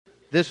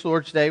This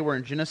Lord's Day, we're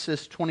in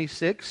Genesis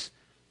 26,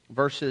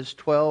 verses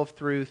 12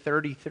 through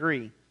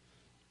 33.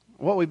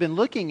 What we've been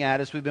looking at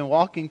as we've been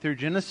walking through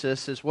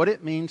Genesis is what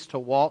it means to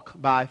walk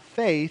by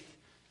faith.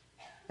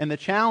 And the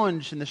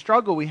challenge and the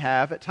struggle we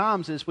have at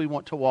times is we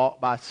want to walk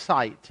by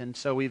sight. And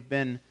so we've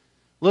been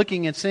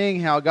looking and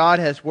seeing how God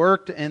has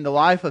worked in the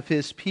life of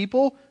His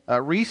people,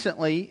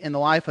 recently in the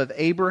life of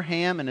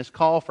Abraham and His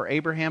call for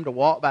Abraham to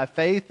walk by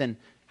faith, and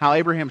how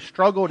Abraham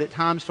struggled at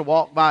times to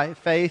walk by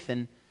faith.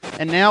 And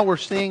now we're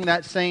seeing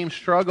that same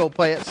struggle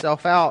play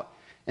itself out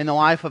in the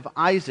life of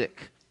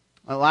Isaac.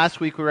 Last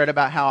week we read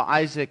about how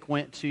Isaac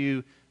went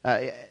to,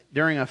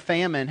 during a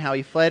famine, how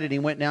he fled and he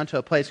went down to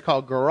a place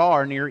called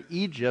Gerar near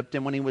Egypt.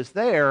 And when he was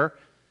there,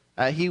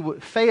 he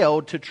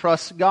failed to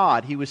trust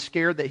God. He was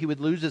scared that he would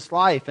lose his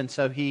life. And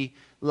so he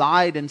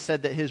lied and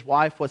said that his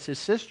wife was his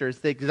sister. It's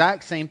the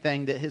exact same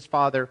thing that his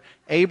father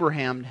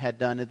Abraham had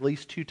done at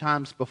least 2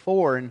 times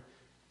before. And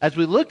as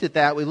we looked at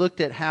that, we looked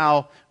at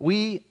how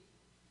we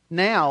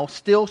now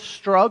still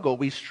struggle.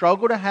 We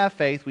struggle to have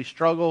faith. We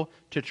struggle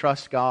to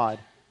trust God.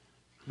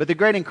 But the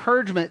great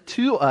encouragement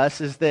to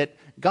us is that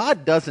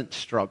God doesn't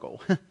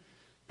struggle.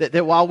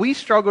 that while we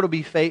struggle to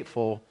be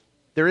faithful,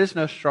 there is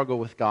no struggle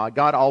with God.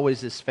 God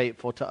always is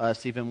faithful to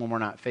us, even when we're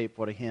not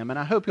faithful to Him. And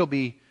I hope you'll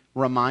be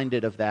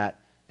reminded of that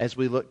as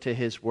we look to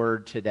His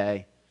Word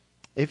today.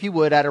 If you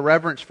would, out of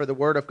reverence for the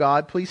Word of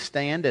God, please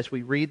stand as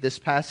we read this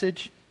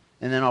passage,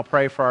 and then I'll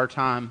pray for our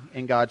time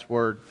in God's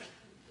Word.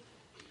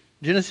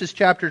 Genesis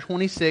chapter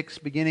 26,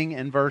 beginning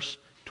in verse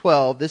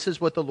 12, this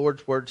is what the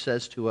Lord's Word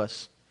says to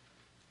us.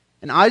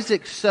 And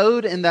Isaac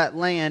sowed in that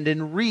land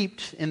and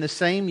reaped in the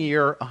same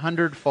year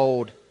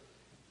 100-fold.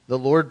 The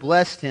Lord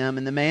blessed him,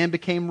 and the man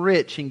became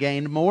rich and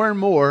gained more and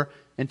more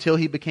until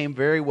he became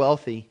very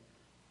wealthy.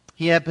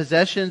 He had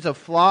possessions of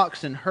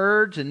flocks and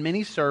herds and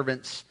many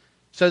servants,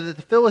 so that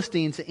the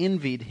Philistines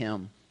envied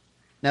him.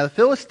 Now the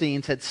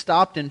Philistines had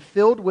stopped and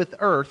filled with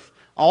earth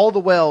all the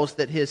wells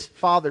that his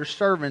father's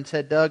servants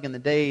had dug in the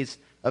days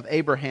of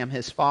Abraham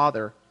his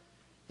father.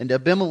 And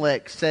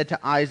Abimelech said to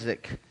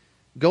Isaac,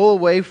 "Go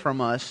away from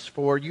us,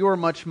 for you are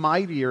much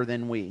mightier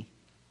than we."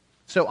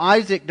 So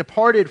Isaac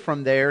departed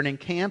from there and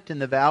encamped in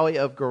the valley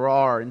of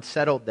Gerar and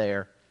settled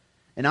there.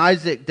 And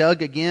Isaac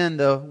dug again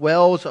the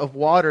wells of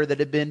water that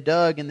had been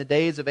dug in the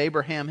days of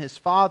Abraham his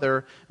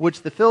father,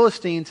 which the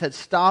Philistines had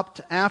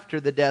stopped after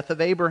the death of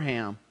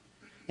Abraham.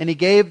 And he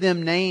gave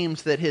them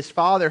names that his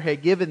father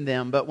had given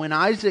them. But when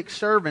Isaac's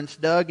servants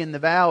dug in the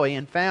valley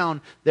and found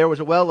there was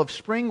a well of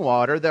spring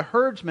water, the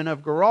herdsmen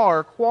of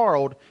Gerar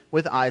quarreled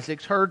with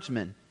Isaac's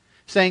herdsmen,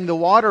 saying, "The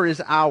water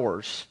is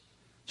ours."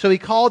 So he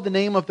called the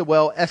name of the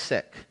well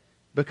Esek,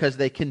 because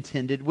they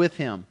contended with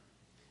him.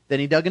 Then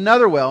he dug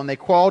another well, and they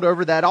quarreled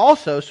over that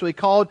also, so he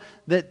called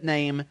that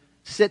name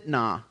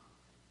Sitnah.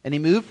 And he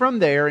moved from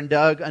there and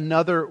dug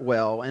another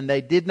well, and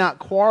they did not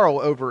quarrel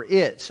over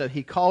it, so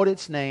he called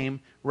its name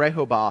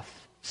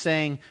Rehoboth,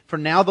 saying, "For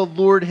now the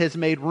Lord has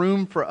made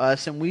room for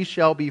us, and we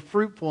shall be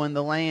fruitful in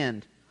the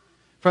land."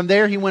 From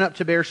there he went up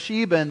to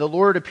Beersheba, and the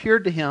Lord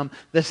appeared to him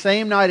the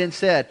same night and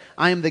said,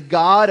 "I am the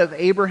God of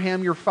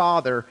Abraham your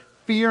father.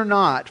 Fear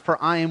not, for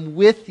I am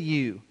with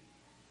you,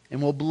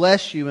 and will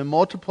bless you and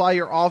multiply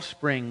your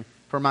offspring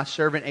for my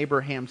servant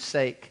Abraham's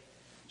sake."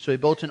 So he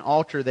built an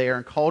altar there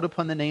and called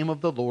upon the name of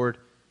the Lord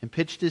and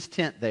pitched his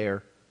tent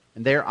there.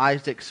 And there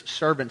Isaac's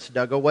servants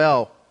dug a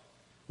well.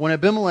 When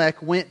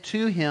Abimelech went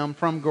to him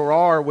from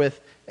Gerar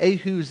with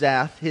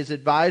Ahuzath, his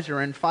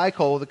advisor, and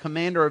Phicol, the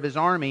commander of his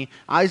army,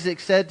 Isaac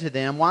said to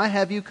them, "Why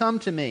have you come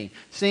to me,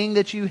 seeing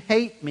that you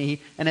hate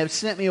me and have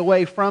sent me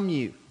away from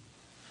you?"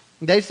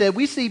 They said,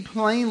 "We see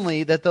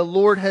plainly that the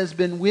Lord has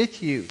been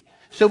with you."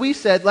 So we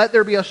said, "Let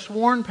there be a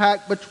sworn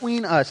pact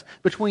between us,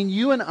 between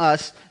you and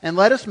us, and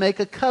let us make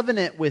a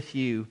covenant with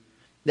you,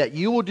 that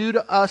you will do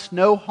to us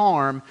no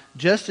harm,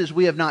 just as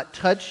we have not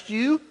touched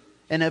you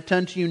and have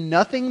done to you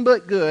nothing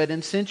but good,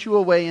 and sent you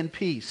away in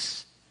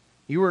peace.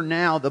 You are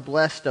now the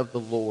blessed of the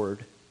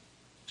Lord."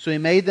 So he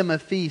made them a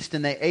feast,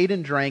 and they ate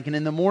and drank, and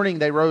in the morning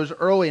they rose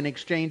early and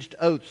exchanged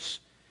oaths.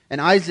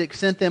 And Isaac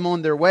sent them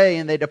on their way,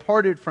 and they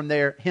departed from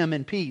him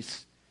in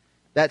peace.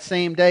 That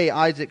same day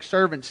Isaac's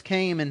servants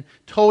came and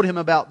told him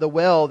about the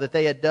well that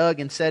they had dug,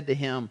 and said to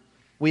him,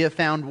 "We have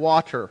found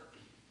water."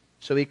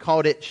 So he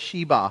called it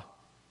Sheba.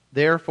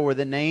 Therefore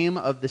the name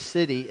of the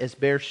city is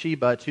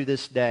Beersheba to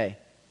this day.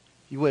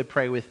 If you would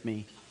pray with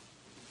me.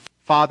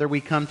 Father,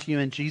 we come to you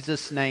in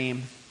Jesus'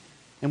 name,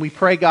 and we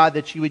pray, God,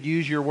 that you would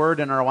use your word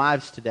in our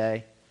lives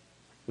today.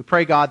 We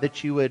pray, God,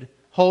 that you would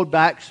hold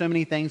back so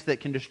many things that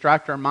can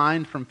distract our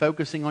mind from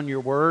focusing on your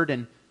word.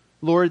 And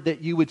Lord,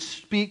 that you would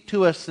speak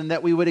to us and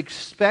that we would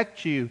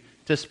expect you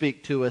to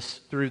speak to us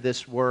through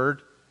this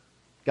word.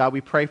 God,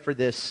 we pray for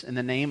this in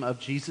the name of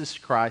Jesus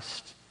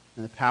Christ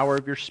and the power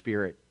of your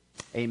Spirit.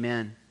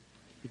 Amen.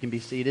 You can be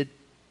seated.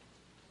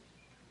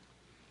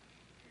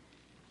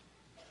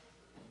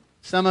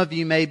 Some of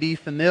you may be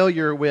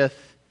familiar with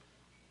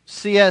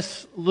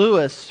C.S.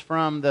 Lewis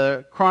from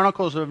the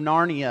Chronicles of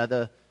Narnia,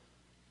 the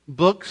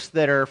books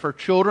that are for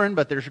children,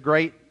 but there's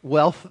great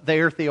wealth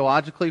there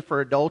theologically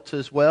for adults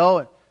as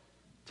well.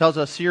 tells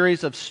a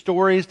series of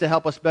stories to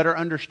help us better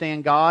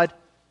understand God.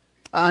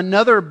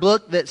 Another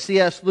book that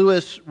C.S.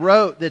 Lewis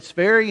wrote that's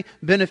very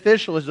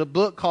beneficial is a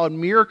book called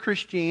Mere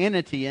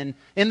Christianity. And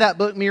in that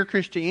book, Mere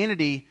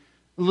Christianity,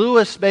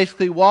 Lewis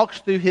basically walks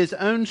through his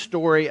own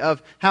story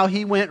of how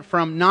he went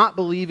from not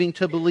believing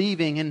to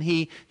believing, and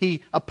he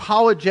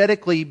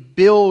apologetically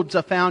builds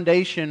a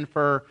foundation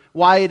for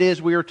why it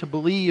is we are to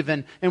believe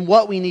and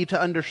what we need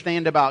to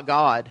understand about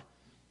God.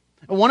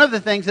 One of the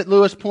things that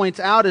Lewis points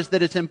out is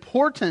that it's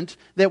important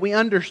that we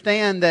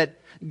understand that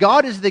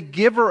God is the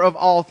giver of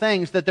all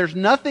things, that there's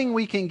nothing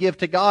we can give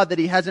to God that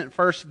He hasn't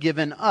first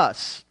given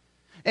us.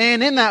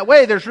 And in that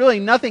way, there's really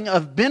nothing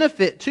of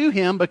benefit to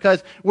Him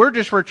because we're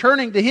just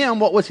returning to Him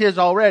what was His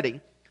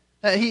already.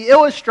 He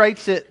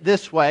illustrates it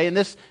this way, and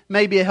this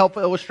may be a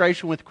helpful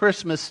illustration with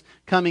Christmas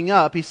coming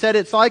up. He said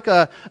it's like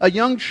a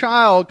young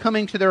child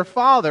coming to their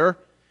father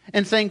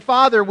and saying,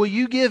 "Father, will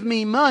you give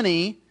me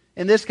money?"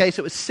 In this case,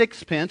 it was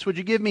 6 pence. "Would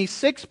you give me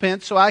 6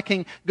 pence so I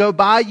can go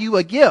buy you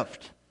a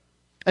gift?"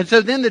 And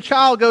so then the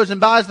child goes and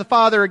buys the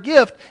father a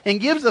gift and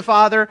gives the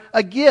father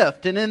a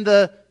gift. And in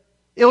the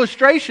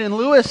illustration,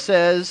 Lewis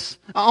says,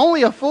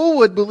 only a fool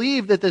would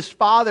believe that this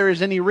father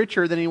is any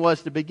richer than he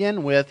was to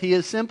begin with. He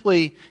is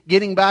simply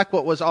getting back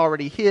what was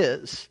already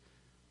his.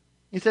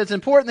 He says it's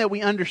important that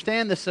we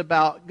understand this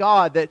about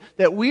God,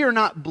 that we are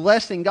not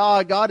blessing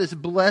God, God is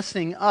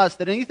blessing us,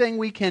 that anything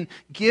we can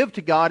give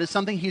to God is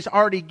something He's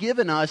already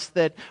given us,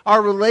 that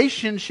our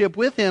relationship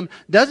with Him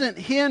doesn't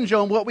hinge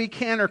on what we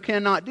can or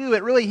cannot do.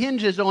 It really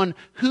hinges on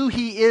who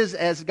He is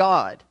as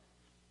God.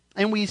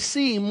 And we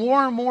see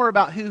more and more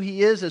about who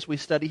He is as we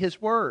study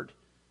His Word.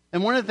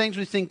 And one of the things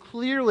we see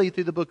clearly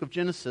through the book of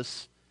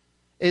Genesis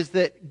is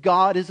that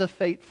God is a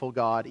faithful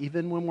God,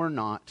 even when we're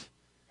not.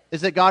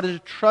 Is that God is a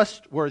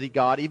trustworthy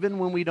God, even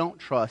when we don't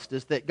trust.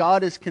 Is that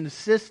God is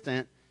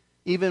consistent,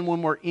 even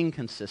when we're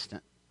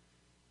inconsistent.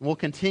 And we'll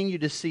continue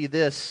to see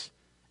this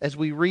as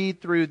we read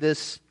through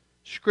this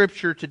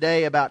scripture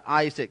today about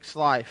Isaac's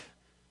life.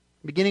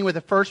 Beginning with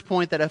the first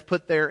point that I've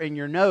put there in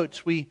your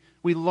notes, we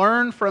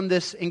learn from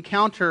this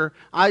encounter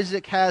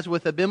Isaac has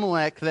with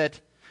Abimelech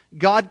that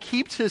God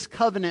keeps His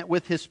covenant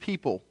with His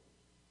people.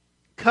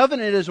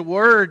 Covenant is a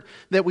word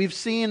that we've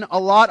seen a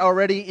lot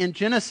already in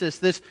Genesis.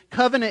 This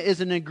covenant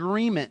is an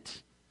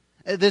agreement.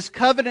 This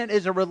covenant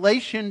is a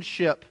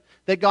relationship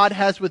that God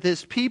has with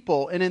His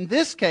people. And in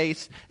this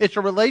case, it's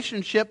a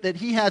relationship that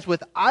He has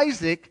with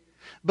Isaac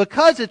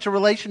because it's a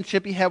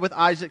relationship He had with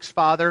Isaac's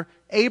father,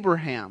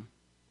 Abraham.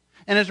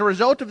 And as a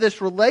result of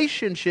this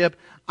relationship,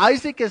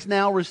 Isaac is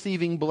now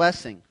receiving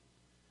blessing.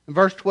 In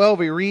verse 12,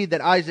 we read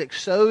that Isaac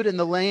sowed in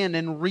the land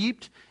and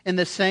reaped in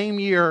the same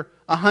year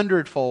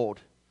 100-fold.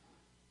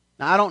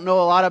 Now, I don't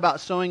know a lot about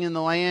sowing in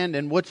the land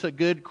and what's a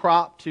good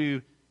crop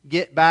to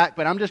get back,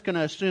 but I'm just going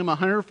to assume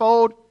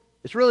 100-fold.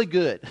 It's really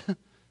good.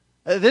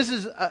 This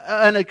is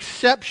an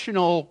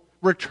exceptional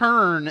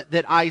return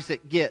that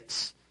Isaac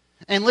gets.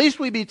 And least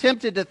we'd be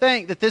tempted to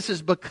think that this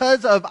is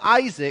because of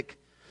Isaac.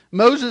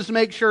 Moses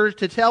makes sure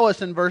to tell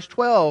us in verse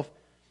 12,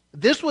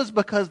 this was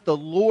because the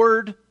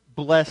Lord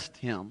blessed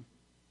him.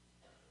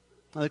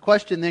 Now, the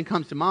question then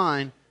comes to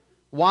mind,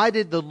 why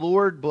did the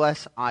Lord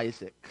bless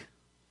Isaac?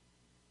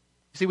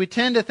 See, we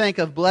tend to think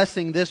of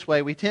blessing this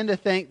way. We tend to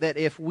think that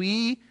if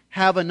we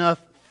have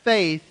enough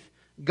faith,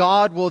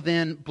 God will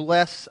then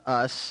bless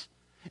us.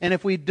 And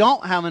if we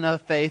don't have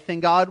enough faith,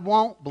 then God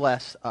won't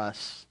bless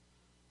us.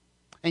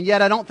 And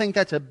yet I don't think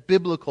that's a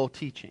biblical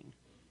teaching.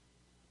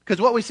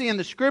 Because what we see in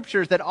the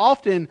Scriptures that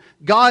often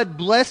God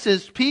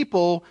blesses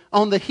people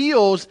on the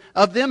heels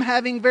of them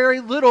having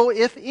very little,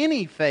 if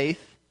any,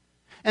 faith.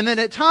 And then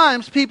at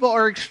times people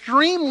are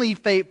extremely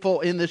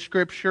faithful in the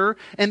Scripture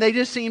and they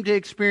just seem to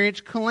experience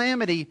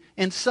calamity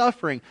and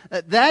suffering.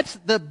 That's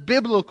the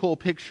biblical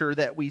picture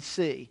that we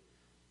see.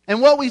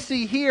 And what we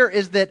see here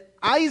is that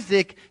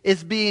Isaac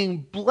is being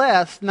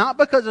blessed not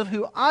because of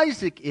who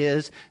Isaac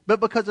is, but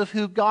because of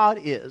who God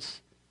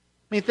is.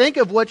 I mean, think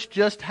of what's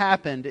just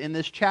happened in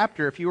this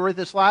chapter. If you were with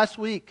us last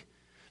week,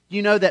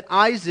 you know that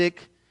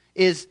Isaac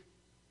is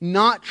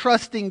not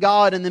trusting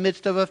God in the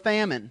midst of a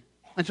famine.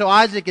 And so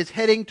Isaac is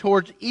heading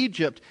towards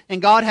Egypt,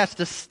 and God has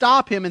to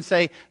stop him and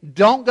say,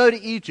 don't go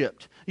to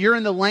Egypt. You're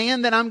in the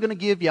land that I'm going to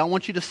give you. I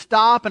want you to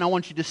stop, and I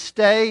want you to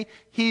stay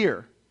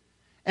here.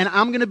 And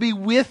I'm going to be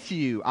with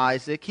you,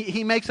 Isaac.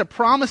 He makes a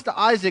promise to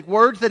Isaac,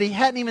 words that he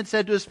hadn't even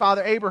said to his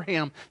father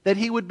Abraham, that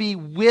he would be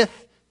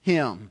with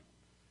him.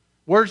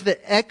 Words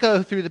that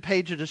echo through the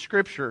page of the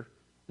Scripture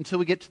until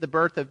we get to the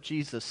birth of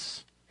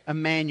Jesus,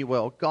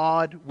 Emmanuel,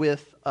 God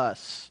with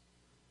us.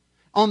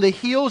 On the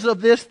heels of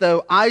this,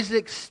 though,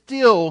 Isaac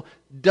still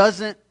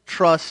doesn't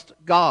trust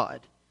God.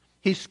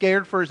 He's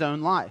scared for his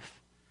own life.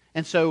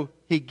 And so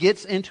he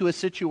gets into a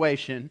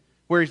situation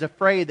where he's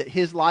afraid that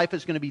his life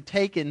is going to be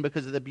taken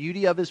because of the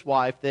beauty of his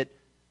wife, that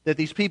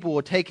these people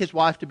will take his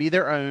wife to be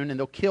their own and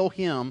they'll kill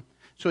him.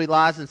 So he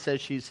lies and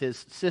says she's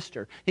his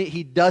sister.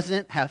 He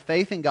doesn't have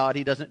faith in God.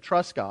 He doesn't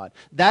trust God.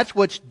 That's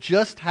what's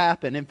just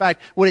happened. In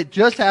fact, what had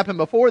just happened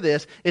before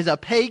this is a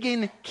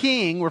pagan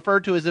king,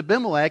 referred to as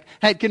Abimelech,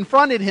 had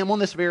confronted him on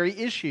this very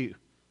issue.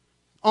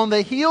 On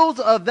the heels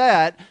of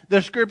that,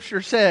 the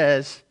Scripture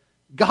says,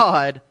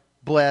 God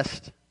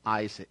blessed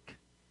Isaac.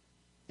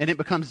 And it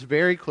becomes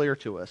very clear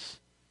to us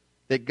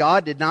that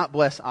God did not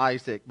bless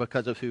Isaac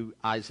because of who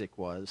Isaac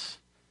was.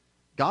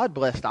 God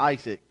blessed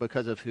Isaac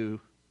because of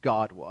who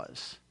God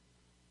was.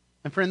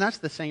 And friend, that's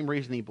the same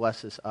reason He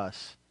blesses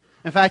us.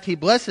 In fact, He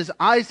blesses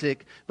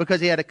Isaac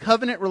because he had a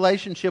covenant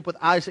relationship with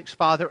Isaac's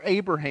father,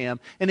 Abraham.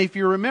 And if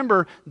you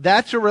remember,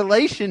 that's a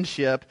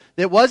relationship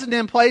that wasn't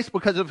in place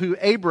because of who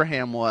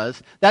Abraham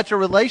was. That's a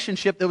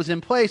relationship that was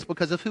in place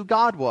because of who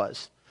God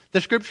was.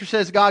 The Scripture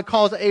says God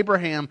calls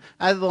Abraham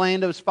out of the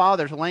land of his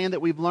fathers, a land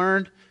that we've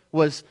learned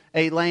was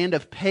a land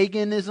of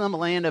paganism, a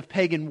land of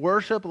pagan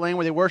worship, a land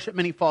where they worship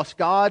many false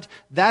gods.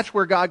 That's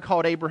where God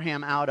called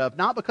Abraham out of,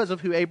 not because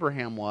of who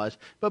Abraham was,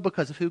 but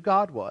because of who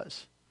God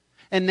was.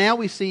 And now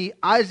we see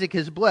Isaac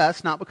is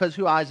blessed, not because of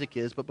who Isaac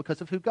is, but because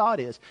of who God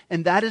is.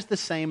 And that is the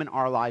same in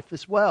our life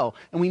as well.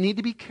 And we need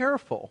to be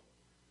careful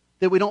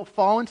that we don't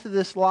fall into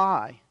this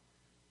lie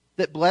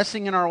that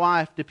blessing in our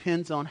life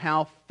depends on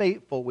how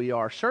faithful we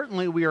are.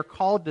 Certainly we are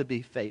called to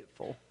be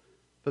faithful.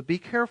 But be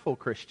careful,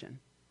 Christian,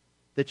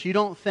 that you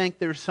don't think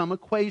there's some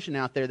equation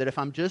out there that if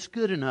I'm just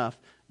good enough,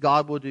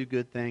 God will do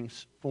good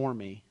things for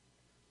me.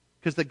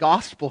 Because the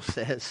gospel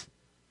says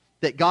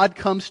that God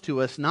comes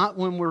to us not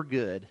when we're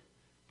good,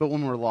 but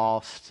when we're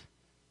lost,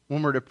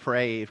 when we're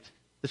depraved.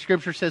 The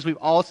Scripture says we've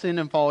all sinned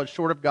and fallen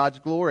short of God's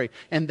glory.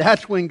 And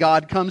that's when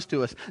God comes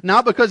to us.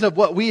 Not because of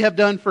what we have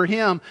done for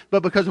Him,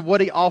 but because of what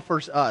He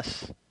offers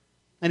us.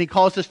 And He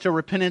calls us to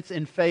repentance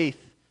and faith.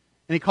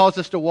 And He calls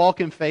us to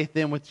walk in faith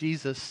then with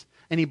Jesus.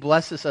 And He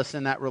blesses us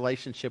in that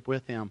relationship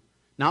with Him.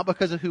 Not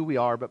because of who we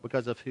are, but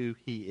because of who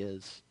He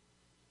is.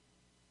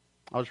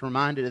 I was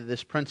reminded of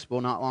this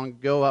principle not long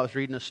ago. I was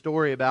reading a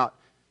story about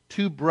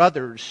two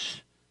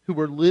brothers who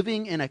were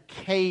living in a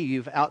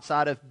cave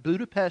outside of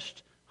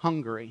Budapest,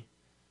 Hungary.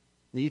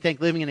 You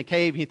think living in a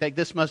cave, you think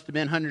this must have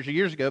been hundreds of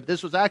years ago, but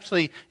this was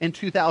actually in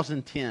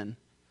 2010.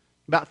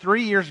 About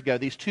 3 years ago,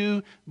 these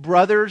two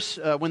brothers,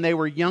 when they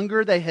were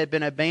younger, they had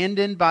been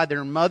abandoned by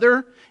their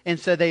mother, and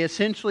so they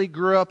essentially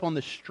grew up on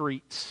the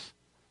streets.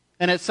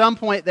 And at some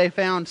point, they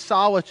found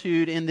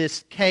solitude in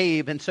this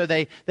cave, and so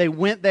they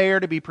went there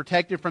to be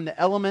protected from the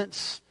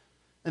elements.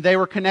 And they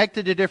were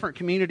connected to different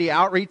community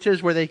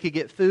outreaches where they could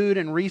get food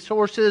and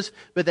resources,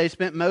 but they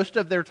spent most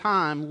of their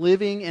time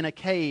living in a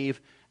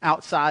cave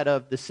outside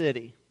of the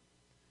city.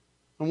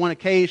 On one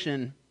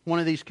occasion, one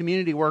of these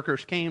community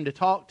workers came to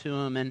talk to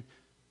them, and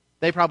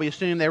they probably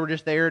assumed they were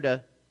just there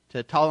to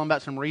tell them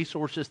about some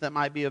resources that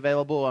might be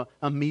available,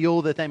 a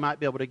meal that they might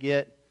be able to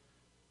get.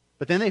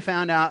 But then they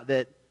found out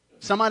that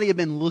somebody had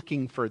been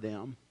looking for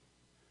them.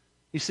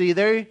 You see,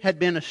 they had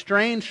been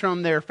estranged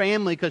from their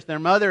family because their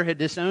mother had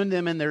disowned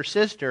them and their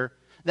sister.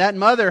 That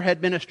mother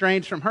had been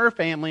estranged from her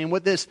family, and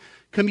what this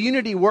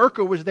community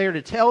worker was there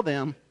to tell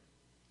them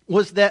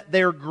was that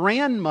their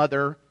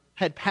grandmother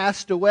had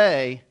passed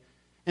away,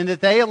 and that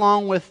they,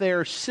 along with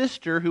their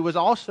sister, who was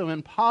also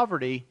in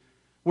poverty,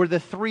 were the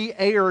three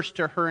heirs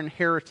to her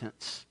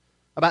inheritance,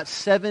 about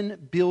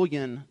 $7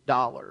 billion.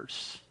 Can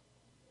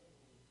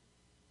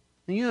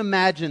you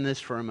imagine this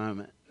for a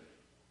moment?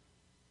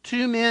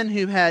 Two men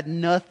who had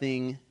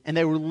nothing, and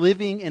they were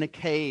living in a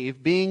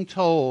cave, being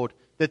told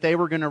that they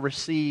were going to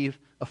receive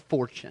a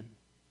fortune.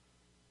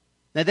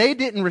 Now, they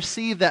didn't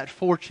receive that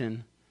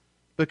fortune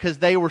because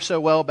they were so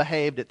well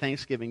behaved at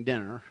Thanksgiving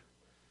dinner.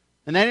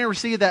 And they didn't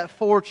receive that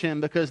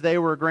fortune because they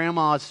were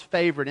grandma's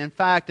favorite. In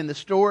fact, in the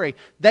story,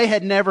 they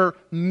had never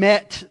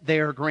met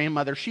their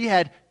grandmother. She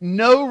had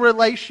no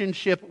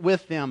relationship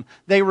with them.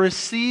 They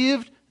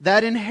received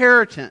that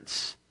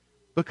inheritance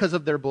because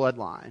of their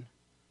bloodline.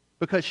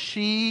 Because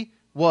she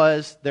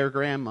was their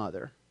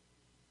grandmother.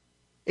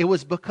 It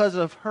was because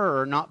of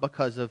her, not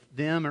because of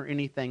them or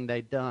anything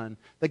they'd done.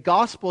 The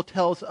gospel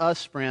tells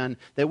us, friend,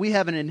 that we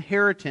have an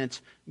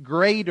inheritance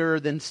greater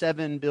than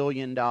 $7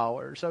 billion.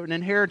 So an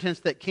inheritance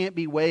that can't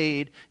be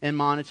weighed in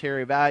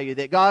monetary value.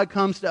 That God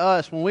comes to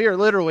us when we are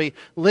literally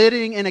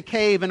living in a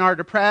cave in our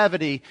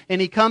depravity, and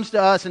He comes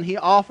to us and He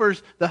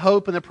offers the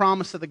hope and the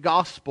promise of the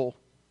gospel.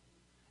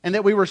 And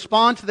that we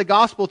respond to the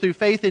gospel through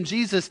faith in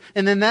Jesus.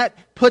 And then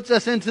that puts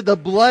us into the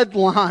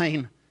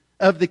bloodline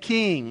of the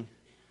King.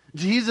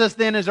 Jesus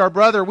then is our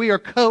brother. We are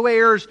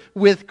co-heirs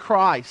with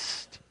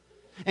Christ.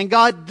 And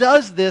God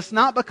does this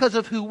not because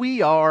of who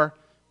we are,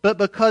 but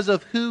because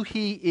of who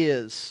He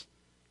is.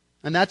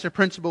 And that's a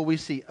principle we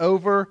see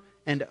over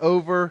and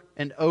over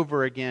and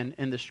over again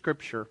in the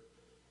Scripture.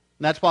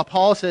 And that's why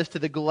Paul says to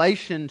the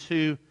Galatians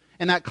who,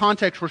 in that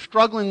context, we're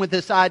struggling with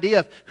this idea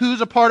of who's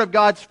a part of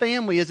God's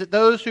family. Is it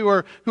those who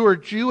are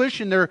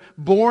Jewish and they're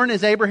born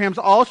as Abraham's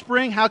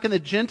offspring? How can the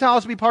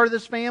Gentiles be part of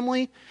this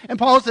family? And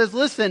Paul says,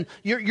 listen,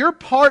 you're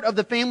part of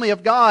the family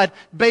of God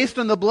based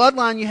on the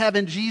bloodline you have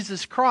in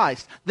Jesus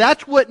Christ.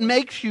 That's what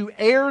makes you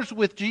heirs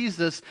with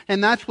Jesus,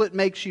 and that's what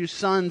makes you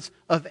sons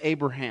of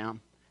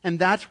Abraham. And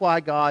that's why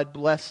God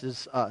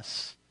blesses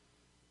us.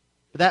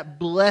 But that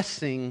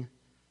blessing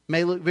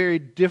may look very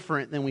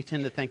different than we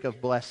tend to think of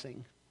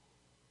blessing.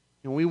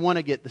 And we want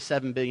to get the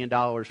 $7 billion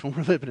when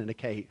we're living in a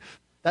cave.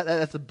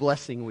 That's a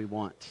blessing we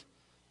want.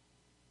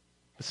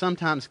 But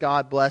sometimes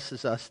God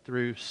blesses us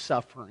through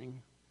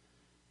suffering.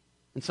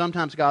 And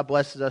sometimes God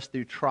blesses us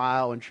through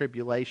trial and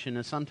tribulation.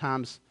 And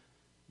sometimes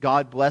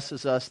God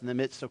blesses us in the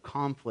midst of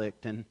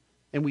conflict. And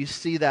we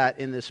see that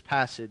in this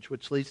passage,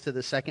 which leads to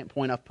the second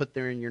point I've put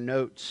there in your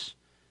notes.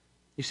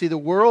 You see, the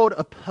world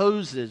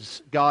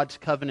opposes God's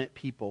covenant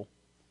people.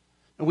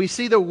 And we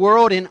see the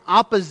world in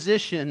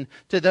opposition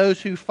to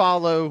those who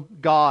follow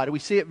God. We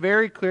see it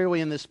very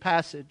clearly in this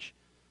passage.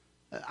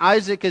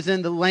 Isaac is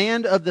in the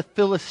land of the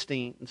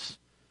Philistines.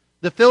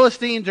 The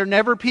Philistines are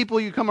never people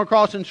you come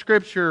across in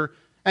Scripture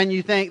and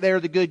you think they're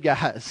the good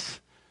guys.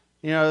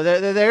 You know,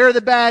 they're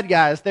the bad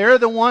guys. They're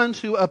the ones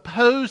who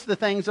oppose the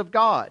things of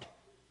God.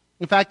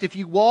 In fact, if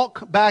you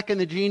walk back in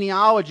the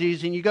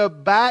genealogies and you go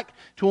back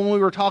to when we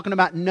were talking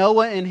about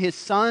Noah and his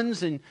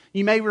sons, and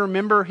you may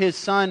remember his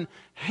son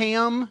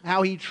Ham,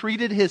 how he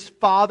treated his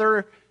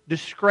father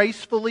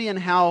disgracefully and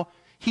how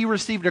he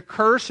received a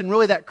curse, and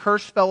really that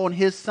curse fell on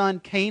his son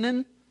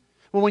Canaan.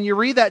 Well, when you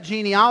read that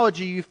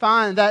genealogy, you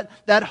find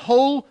that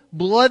whole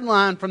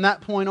bloodline from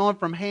that point on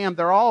from Ham,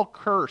 they're all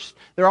cursed.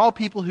 They're all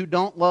people who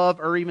don't love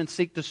or even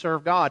seek to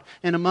serve God.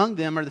 And among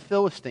them are the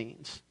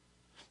Philistines.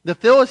 The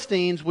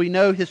Philistines, we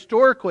know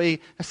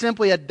historically,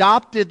 simply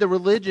adopted the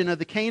religion of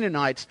the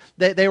Canaanites.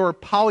 They were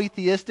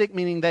polytheistic,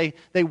 meaning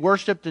they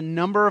worshipped a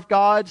number of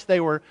gods. They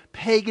were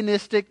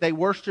paganistic. They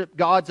worshipped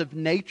gods of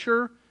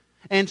nature.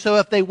 And so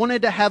if they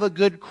wanted to have a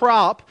good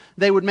crop,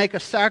 they would make a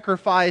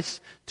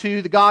sacrifice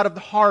to the god of the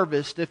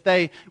harvest. If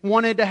they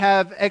wanted to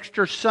have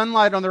extra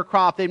sunlight on their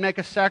crop, they'd make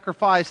a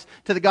sacrifice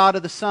to the god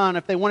of the sun.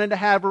 If they wanted to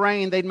have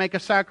rain, they'd make a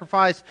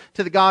sacrifice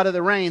to the god of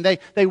the rain.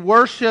 They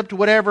worshipped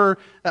whatever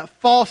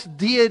false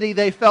deity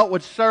they felt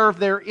would serve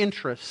their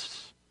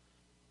interests.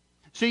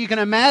 So you can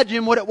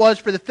imagine what it was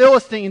for the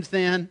Philistines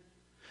then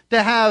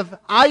to have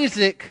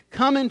Isaac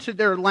come into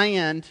their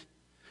land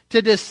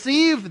to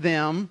deceive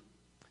them,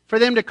 for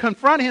them to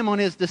confront him on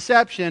his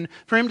deception,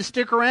 for him to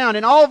stick around,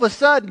 and all of a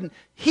sudden,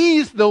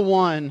 he's the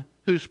one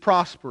who's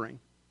prospering.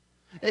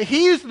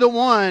 He's the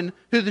one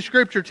who the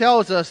Scripture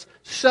tells us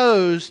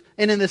sows,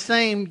 and in the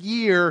same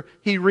year,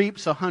 he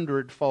reaps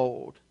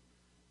 100-fold.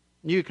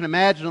 You can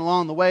imagine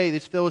along the way,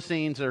 these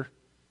Philistines are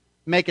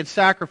making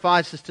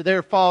sacrifices to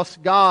their false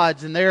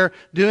gods, and they're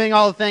doing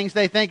all the things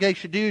they think they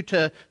should do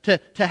to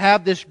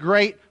have this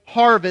great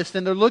harvest,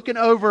 and they're looking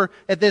over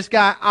at this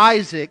guy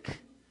Isaac,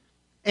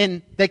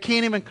 and they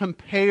can't even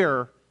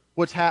compare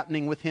what's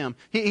happening with him.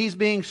 He's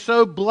being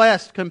so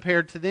blessed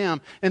compared to them.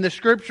 And the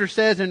Scripture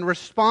says in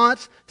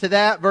response to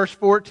that, verse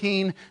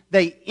 14,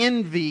 they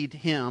envied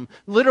him.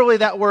 Literally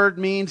that word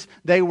means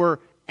they were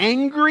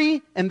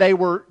angry and they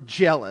were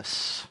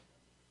jealous.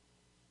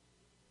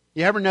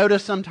 You ever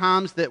notice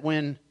sometimes that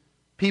when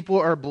people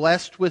are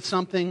blessed with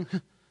something,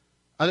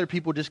 other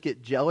people just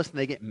get jealous and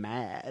they get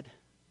mad?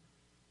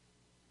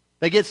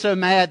 They get so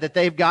mad that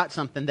they've got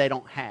something they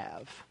don't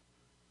have.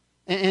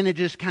 And it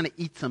just kind of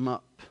eats them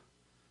up.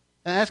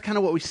 And that's kind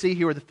of what we see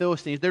here with the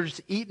Philistines. They're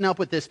just eaten up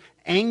with this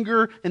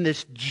anger and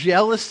this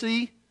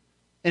jealousy.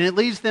 And it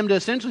leads them to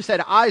essentially say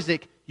to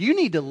Isaac, you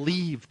need to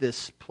leave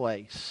this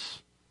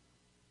place.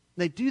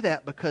 They do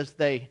that because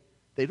they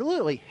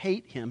literally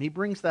hate him. He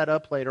brings that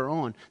up later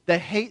on. They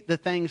hate the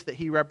things that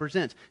he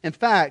represents. In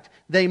fact,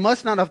 they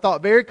must not have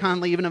thought very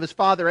kindly even of his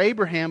father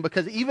Abraham,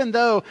 because even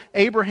though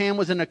Abraham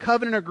was in a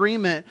covenant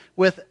agreement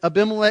with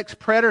Abimelech's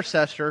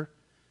predecessor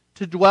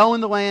to dwell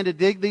in the land, to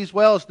dig these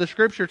wells, the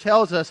Scripture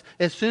tells us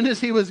as soon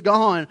as he was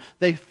gone,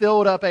 they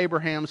filled up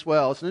Abraham's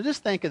wells. Now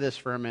just think of this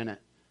for a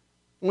minute.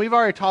 We've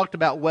already talked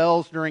about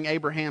wells during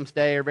Abraham's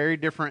day are very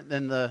different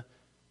than the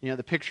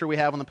picture we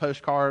have on the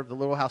postcard of the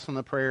little house on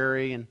the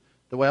prairie and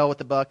the well with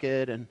the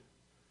bucket,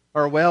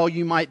 or a well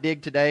you might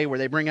dig today where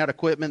they bring out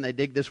equipment, they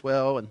dig this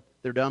well, and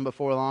they're done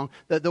before long.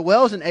 The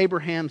wells in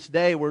Abraham's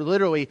day were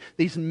literally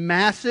these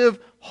massive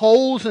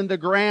holes in the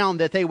ground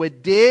that they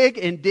would dig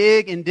and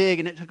dig and dig.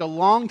 And it took a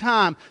long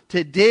time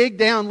to dig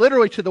down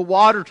literally to the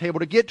water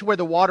table to get to where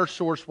the water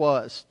source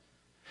was.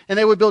 And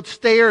they would build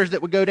stairs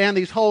that would go down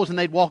these holes, and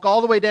they'd walk all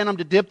the way down them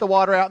to dip the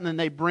water out, and then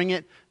they'd bring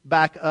it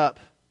back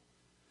up.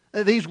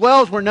 These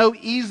wells were no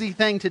easy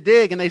thing to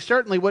dig, and they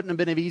certainly wouldn't have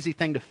been an easy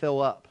thing to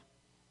fill up.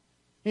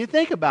 You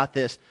think about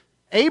this.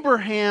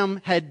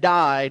 Abraham had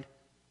died.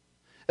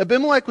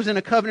 Abimelech was in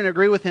a covenant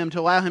agreement with him to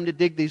allow him to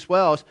dig these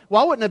wells.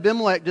 Why wouldn't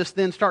Abimelech just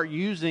then start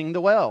using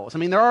the wells? I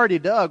mean, they're already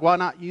dug. Why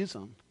not use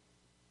them?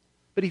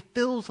 But he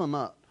fills them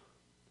up.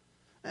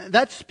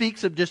 That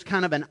speaks of just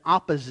kind of an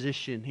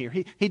opposition here.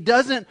 He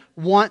doesn't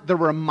want the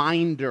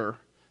reminder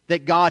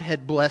that God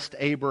had blessed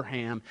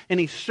Abraham. And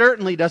he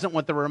certainly doesn't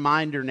want the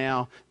reminder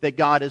now that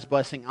God is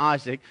blessing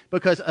Isaac,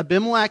 because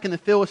Abimelech and the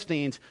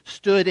Philistines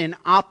stood in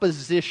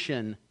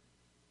opposition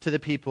to the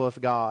people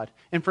of God.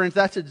 And friends,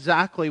 that's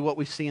exactly what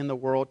we see in the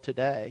world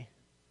today.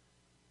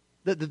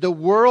 The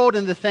world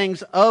and the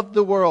things of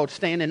the world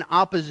stand in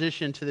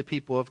opposition to the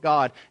people of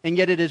God. And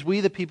yet it is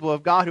we, the people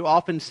of God, who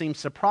often seem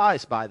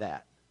surprised by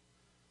that.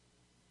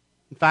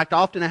 In fact,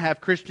 often I have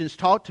Christians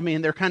talk to me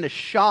and they're kind of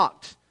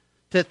shocked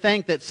to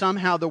think that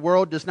somehow the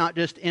world does not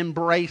just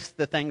embrace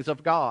the things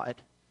of God.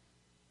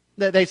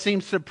 That they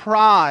seem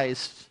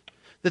surprised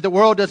that the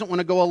world doesn't want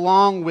to go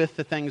along with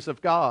the things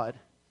of God.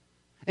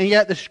 And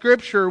yet the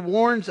Scripture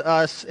warns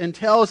us and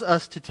tells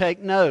us to take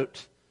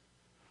note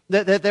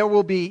that there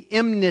will be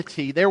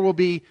enmity, there will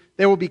be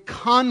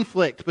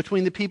conflict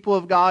between the people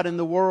of God and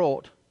the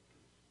world.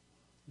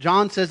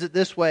 John says it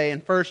this way in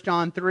 1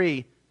 John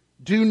 3,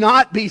 "Do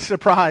not be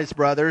surprised,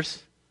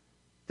 brothers,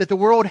 that the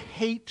world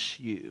hates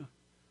you."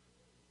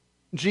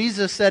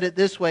 Jesus said it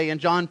this way in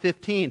John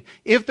 15,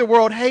 "If the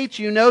world hates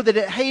you, know that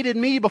it hated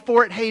me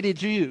before it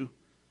hated you.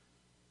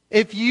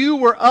 If you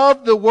were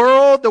of the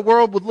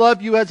world would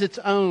love you as its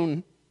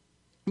own.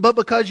 But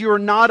because you are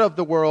not of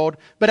the world,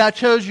 but I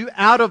chose you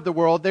out of the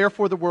world,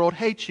 therefore the world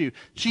hates you."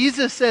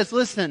 Jesus says,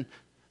 listen,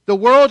 the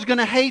world's going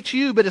to hate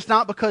you, but it's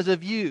not because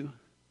of you.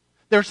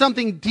 There's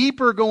something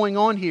deeper going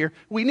on here.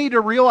 We need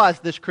to realize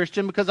this,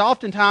 Christian, because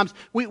oftentimes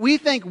we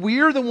think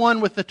we're the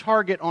one with the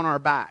target on our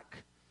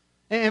back.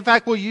 In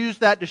fact, we'll use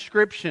that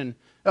description.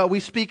 We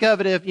speak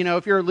of it if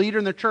you're a leader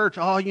in the church,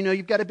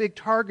 you've got a big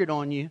target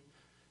on you.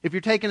 If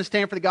you're taking a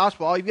stand for the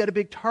gospel, you've got a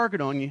big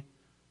target on you.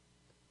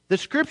 The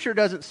Scripture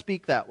doesn't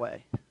speak that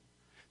way.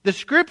 The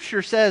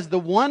Scripture says the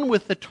one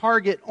with the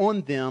target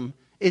on them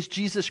is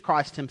Jesus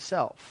Christ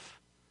Himself.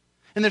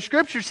 And the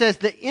Scripture says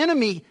the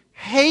enemy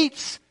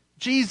hates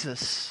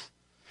Jesus.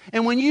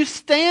 And when you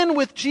stand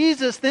with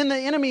Jesus, then the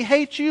enemy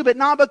hates you, but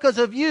not because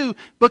of you,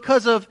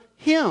 because of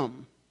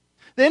Him.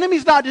 The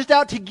enemy's not just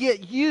out to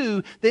get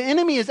you. The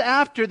enemy is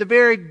after the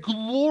very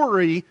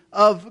glory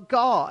of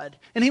God.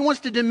 And he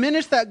wants to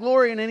diminish that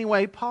glory in any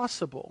way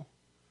possible.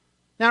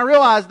 Now I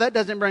realize that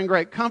doesn't bring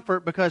great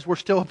comfort because we're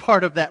still a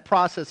part of that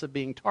process of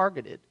being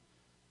targeted.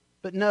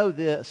 But know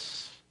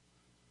this,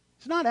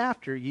 it's not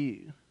after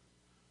you.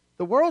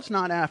 The world's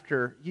not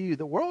after you.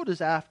 The world is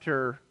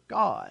after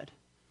God.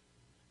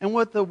 And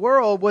what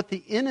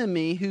the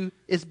enemy who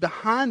is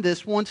behind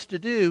this wants to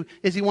do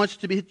is he wants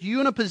to put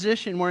you in a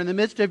position where in the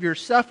midst of your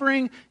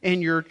suffering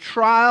and your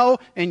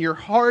trial and your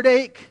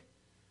heartache,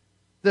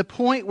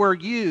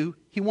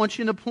 he wants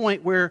you in a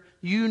point where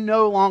you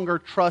no longer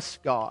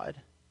trust God.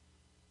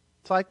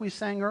 It's like we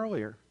sang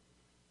earlier.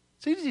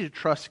 It's easy to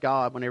trust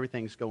God when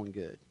everything's going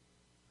good.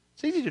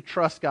 It's easy to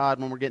trust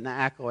God when we're getting the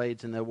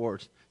accolades and the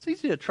awards. It's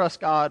easy to trust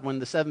God when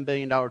the $7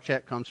 billion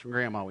check comes from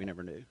grandma we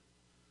never knew.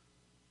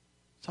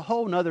 It's a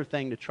whole other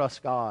thing to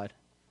trust God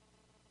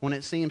when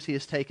it seems He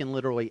has taken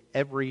literally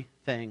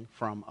everything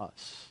from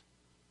us.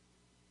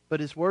 But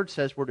His Word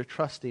says we're to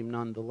trust Him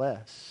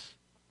nonetheless.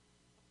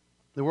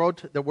 The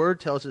Word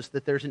tells us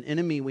that there's an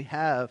enemy we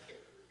have.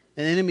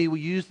 An enemy will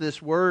use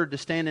this world to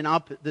stand in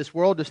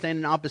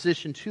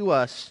opposition to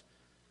us.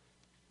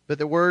 But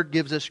the Word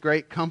gives us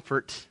great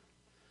comfort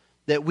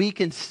that we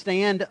can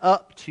stand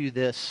up to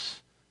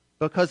this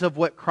because of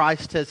what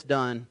Christ has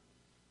done,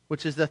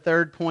 which is the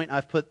third point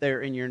I've put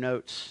there in your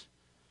notes.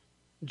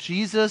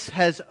 Jesus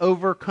has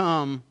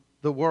overcome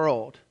the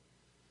world.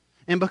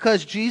 And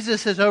because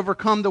Jesus has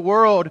overcome the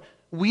world,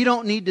 we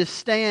don't need to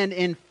stand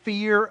in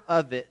fear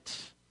of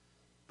it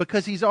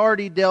because He's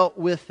already dealt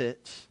with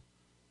it.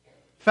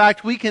 In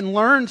fact, we can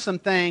learn some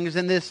things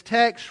in this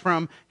text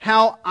from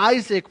how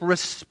Isaac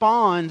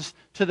responds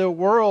to the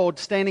world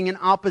standing in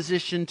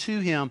opposition to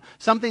him.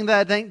 Something that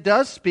I think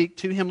does speak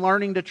to him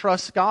learning to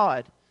trust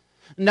God.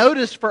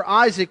 Notice for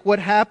Isaac what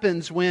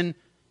happens when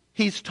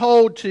he's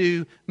told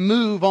to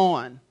move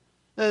on.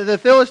 The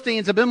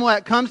Philistines,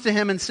 Abimelech comes to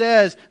him and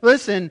says,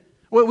 listen,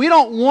 we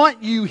don't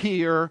want you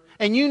here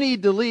and you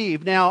need to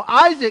leave. Now,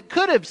 Isaac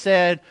could have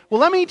said, well,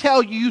 let me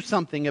tell you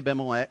something,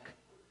 Abimelech.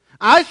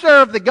 I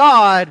serve the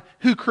God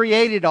who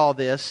created all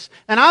this,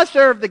 and I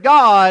serve the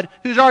God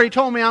who's already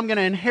told me I'm going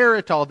to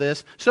inherit all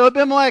this. So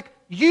Abimelech,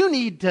 you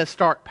need to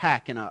start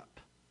packing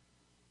up.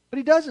 But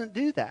he doesn't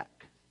do that.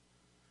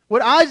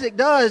 What Isaac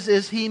does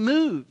is he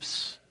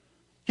moves.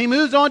 He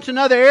moves on to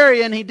another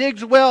area and he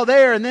digs a well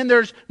there, and then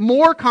there's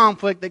more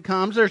conflict that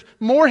comes. There's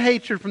more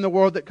hatred from the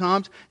world that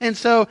comes. And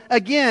so,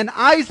 again,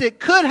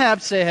 Isaac could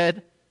have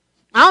said,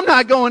 I'm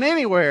not going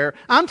anywhere.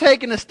 I'm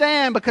taking a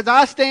stand because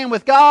I stand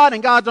with God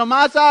and God's on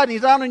my side and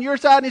He's out on your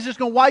side and He's just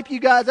going to wipe you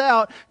guys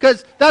out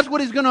because that's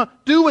what He's going to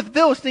do with the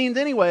Philistines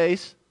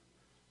anyways.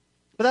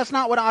 But that's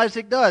not what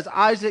Isaac does.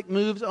 Isaac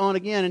moves on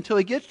again until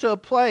he gets to a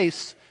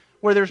place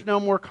where there's no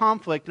more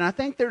conflict. And I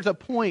think there's a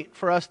point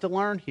for us to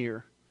learn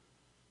here.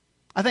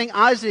 I think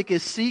Isaac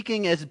is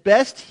seeking as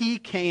best he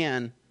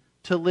can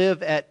to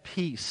live at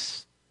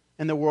peace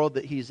in the world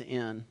that he's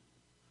in.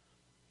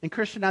 And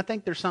Christian, I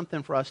think there's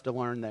something for us to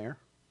learn there.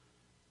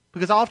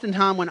 Because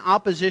oftentimes when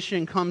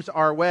opposition comes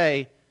our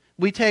way,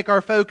 we take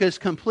our focus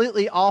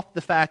completely off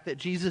the fact that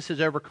Jesus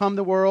has overcome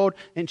the world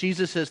and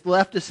Jesus has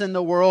left us in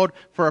the world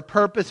for a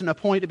purpose and a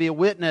point to be a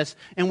witness.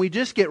 And we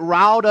just get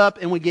riled up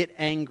and we get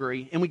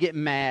angry and we get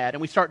mad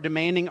and we start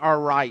demanding our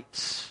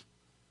rights.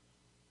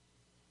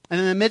 And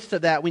in the midst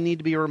of that, we need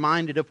to be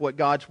reminded of what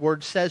God's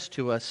Word says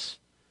to us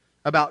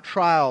about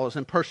trials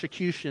and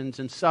persecutions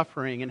and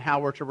suffering and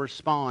how we're to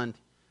respond.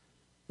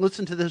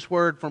 Listen to this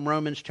word from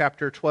Romans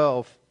chapter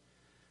 12.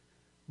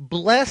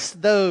 bless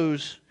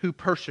those who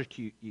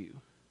persecute you.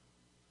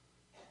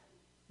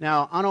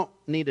 Now, I don't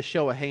need a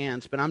show of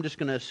hands, but I'm just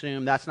going to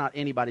assume that's not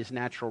anybody's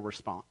natural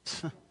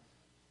response.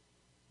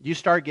 You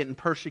start getting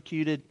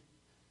persecuted,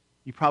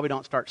 you probably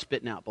don't start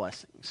spitting out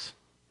blessings.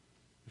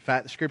 In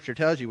fact, the Scripture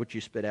tells you what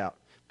you spit out.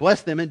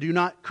 Bless them and do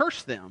not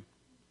curse them,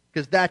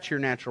 because that's your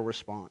natural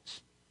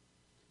response.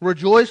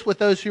 Rejoice with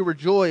those who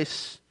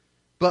rejoice,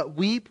 but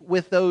weep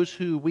with those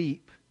who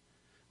weep.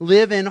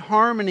 Live in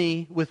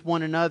harmony with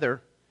one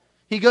another.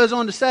 He goes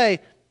on to say,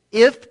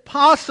 if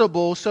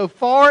possible, so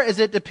far as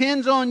it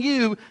depends on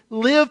you,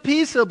 live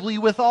peaceably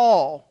with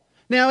all.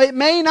 Now, it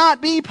may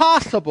not be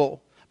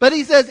possible, but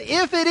he says,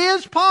 if it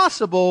is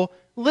possible,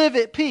 live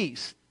at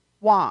peace.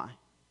 Why?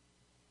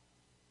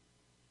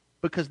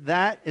 Because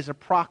that is a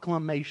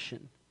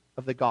proclamation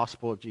of the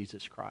gospel of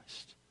Jesus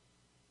Christ.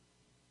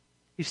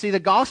 You see, the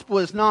gospel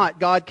is not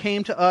God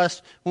came to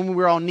us when we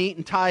were all neat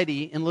and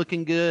tidy and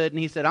looking good, and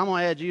He said, I'm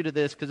going to add you to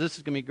this because this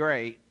is going to be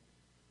great.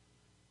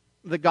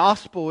 The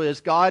gospel is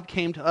God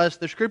came to us.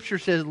 The Scripture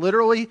says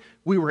literally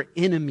we were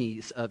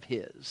enemies of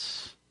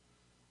His.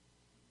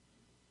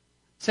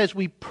 It says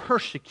we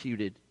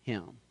persecuted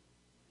Him.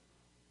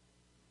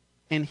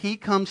 And He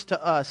comes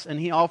to us and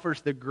He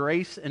offers the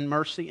grace and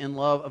mercy and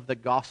love of the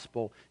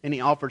gospel. And He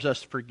offers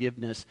us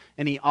forgiveness.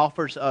 And He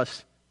offers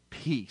us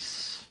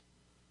peace.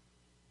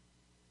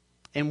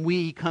 And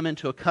we come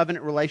into a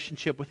covenant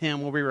relationship with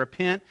Him where we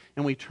repent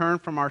and we turn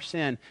from our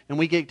sin. And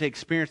we get to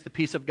experience the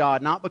peace of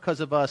God, not because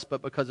of us,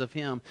 but because of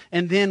Him.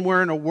 And then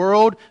we're in a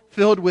world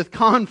filled with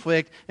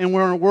conflict. And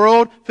we're in a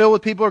world filled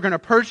with people who are going to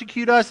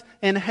persecute us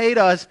and hate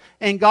us.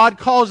 And God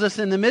calls us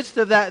in the midst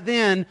of that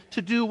then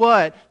to do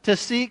what? To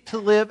seek to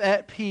live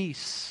at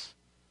peace.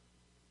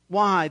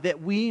 Why?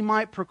 That we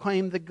might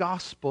proclaim the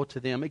gospel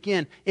to them.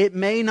 Again, it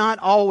may not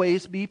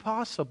always be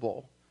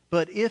possible.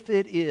 But if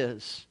it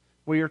is,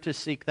 we are to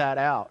seek that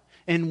out.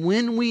 And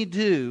when we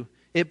do,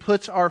 it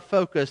puts our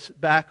focus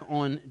back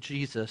on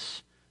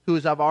Jesus, who,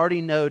 as I've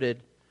already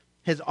noted,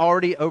 has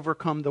already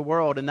overcome the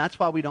world. And that's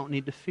why we don't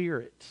need to fear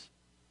it.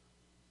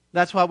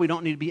 That's why we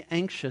don't need to be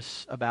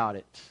anxious about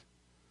it.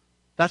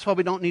 That's why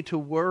we don't need to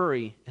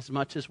worry as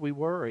much as we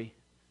worry.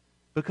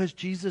 Because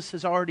Jesus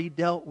has already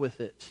dealt with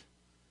it.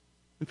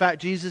 In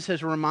fact, Jesus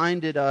has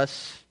reminded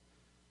us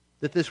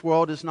that this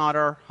world is not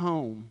our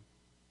home.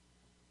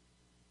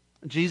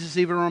 Jesus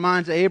even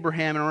reminds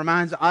Abraham and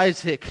reminds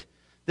Isaac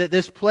that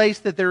this place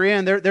that they're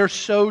in, they're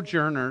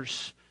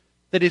sojourners,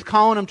 that He's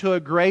calling them to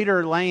a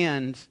greater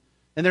land,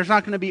 and there's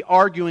not going to be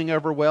arguing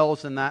over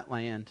wells in that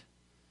land.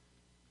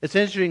 It's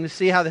interesting to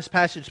see how this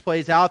passage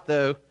plays out,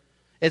 though.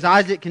 As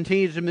Isaac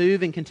continues to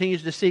move and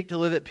continues to seek to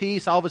live at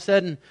peace, all of a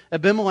sudden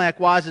Abimelech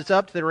wises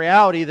up to the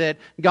reality that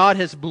God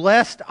has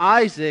blessed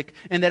Isaac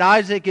and that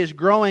Isaac is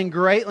growing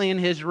greatly in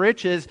his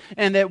riches,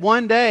 and that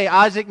one day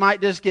Isaac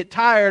might just get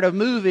tired of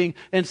moving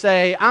and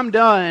say, I'm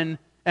done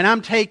and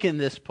I'm taking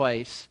this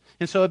place.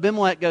 And so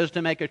Abimelech goes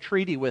to make a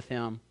treaty with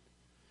him.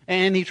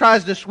 And he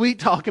tries to sweet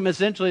talk him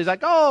essentially. He's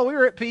like, oh, we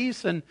were at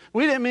peace and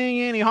we didn't mean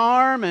you any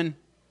harm. And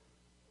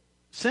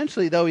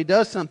essentially, though, he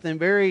does something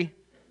very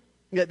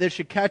that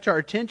should catch our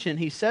attention.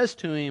 He says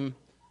to him,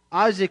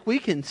 Isaac, we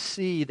can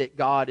see that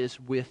God is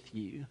with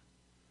you.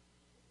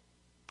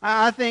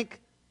 I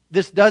think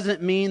this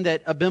doesn't mean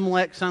that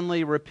Abimelech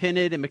suddenly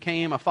repented and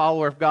became a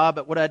follower of God,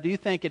 but what I do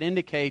think it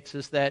indicates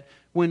is that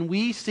when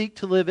we seek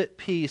to live at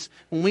peace,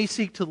 when we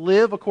seek to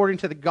live according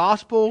to the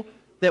gospel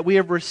that we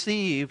have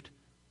received,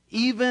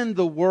 even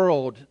the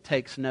world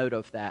takes note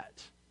of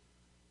that.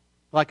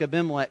 Like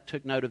Abimelech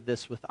took note of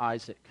this with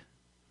Isaac.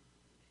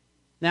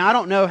 Now, I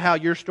don't know how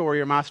your story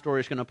or my story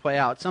is going to play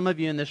out. Some of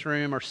you in this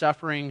room are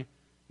suffering.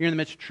 You're in the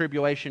midst of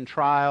tribulation,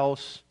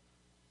 trials.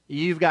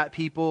 You've got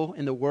people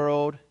in the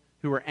world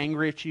who are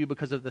angry at you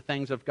because of the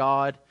things of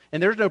God.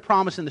 And there's no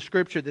promise in the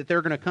Scripture that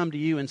they're going to come to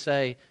you and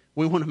say,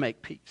 we want to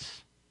make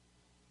peace.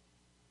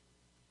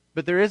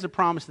 But there is a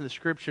promise in the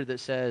Scripture that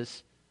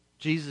says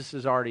Jesus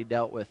has already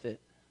dealt with it.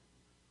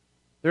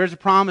 There is a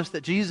promise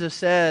that Jesus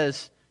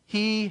says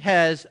He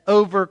has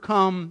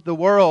overcome the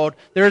world.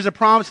 There is a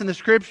promise in the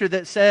Scripture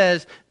that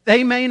says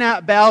they may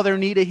not bow their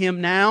knee to Him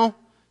now,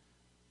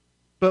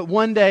 but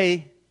one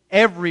day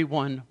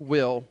everyone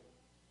will.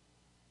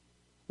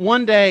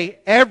 One day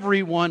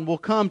everyone will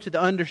come to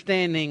the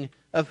understanding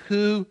of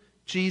who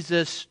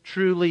Jesus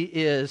truly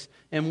is.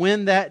 And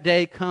when that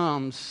day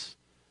comes,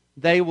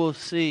 they will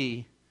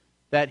see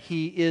that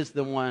He is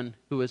the one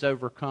who has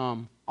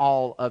overcome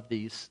all of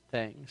these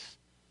things.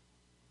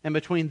 And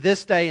between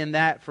this day and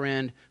that,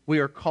 friend, we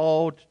are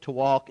called to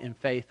walk in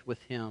faith with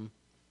Him.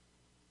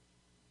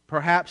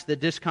 Perhaps the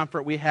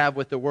discomfort we have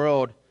with the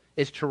world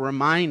is to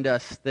remind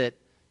us that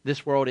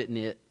this world isn't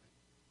it.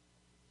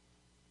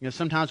 You know,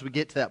 sometimes we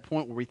get to that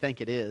point where we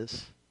think it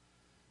is.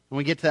 And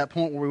we get to that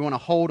point where we want to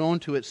hold on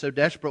to it so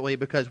desperately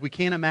because we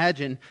can't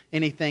imagine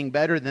anything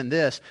better than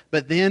this.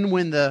 But then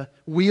when the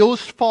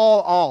wheels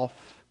fall off,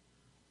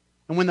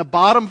 and when the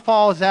bottom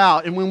falls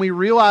out, and when we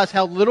realize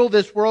how little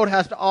this world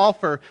has to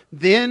offer,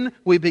 then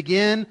we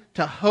begin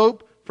to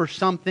hope for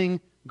something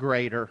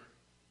greater.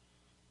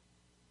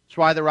 That's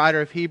why the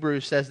writer of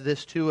Hebrews says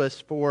this to us,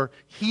 for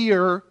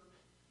here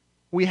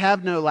we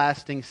have no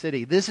lasting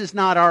city. This is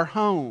not our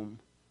home,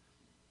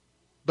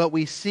 but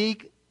we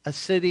seek a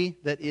city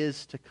that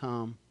is to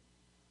come.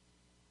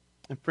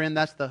 And friend,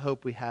 that's the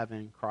hope we have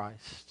in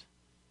Christ.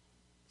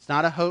 It's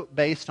not a hope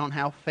based on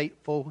how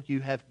faithful you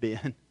have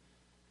been.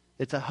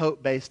 It's a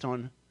hope based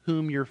on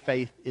whom your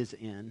faith is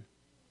in.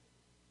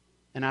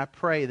 And I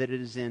pray that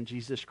it is in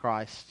Jesus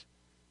Christ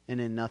and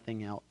in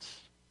nothing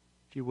else.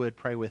 If you would,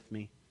 pray with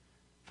me.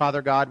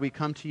 Father God, we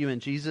come to you in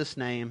Jesus'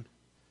 name.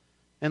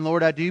 And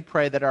Lord, I do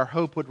pray that our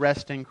hope would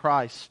rest in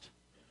Christ.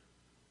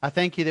 I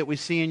thank you that we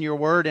see in your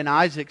word in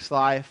Isaac's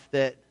life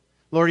that,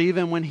 Lord,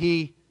 even when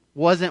he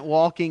wasn't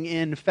walking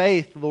in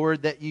faith,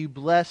 Lord, that you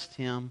blessed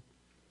him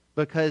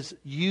because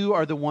you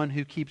are the one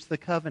who keeps the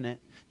covenant.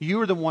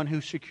 You are the one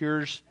who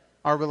secures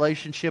our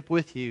relationship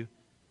with you.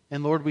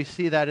 And Lord, we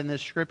see that in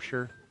this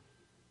scripture.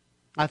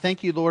 I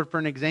thank you, Lord, for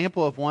an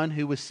example of one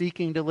who was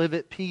seeking to live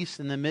at peace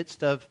in the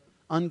midst of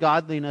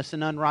ungodliness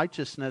and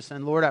unrighteousness.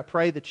 And Lord, I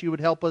pray that you would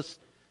help us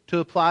to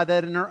apply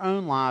that in our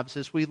own lives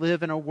as we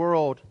live in a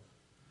world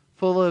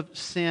full of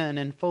sin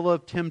and full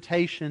of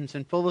temptations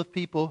and full of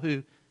people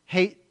who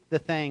hate the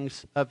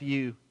things of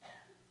you.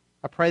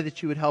 I pray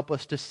that you would help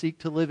us to seek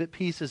to live at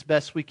peace as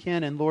best we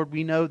can. And Lord,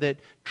 we know that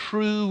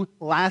true,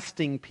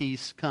 lasting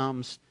peace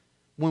comes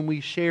when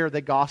we share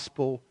the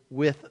gospel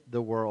with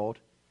the world.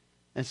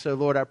 And so,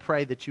 Lord, I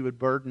pray that you would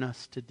burden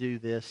us to do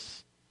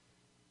this.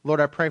 Lord,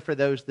 I pray for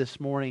those this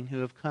morning who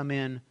have come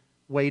in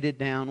weighted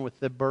down with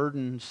the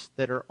burdens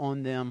that are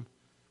on them,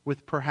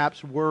 with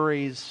perhaps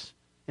worries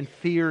and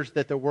fears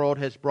that the world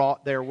has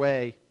brought their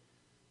way.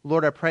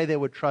 Lord, I pray they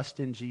would trust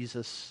in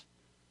Jesus.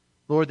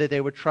 Lord, that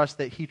they would trust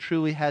that He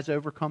truly has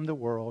overcome the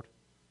world,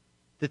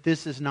 that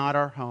this is not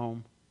our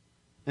home,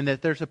 and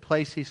that there's a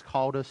place He's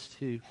called us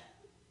to,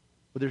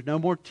 where there's no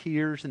more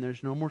tears and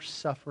there's no more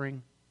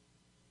suffering.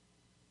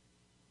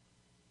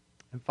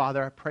 And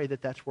Father, I pray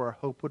that that's where our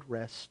hope would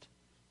rest.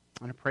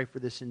 And I pray for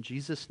this in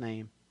Jesus'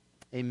 name.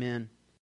 Amen.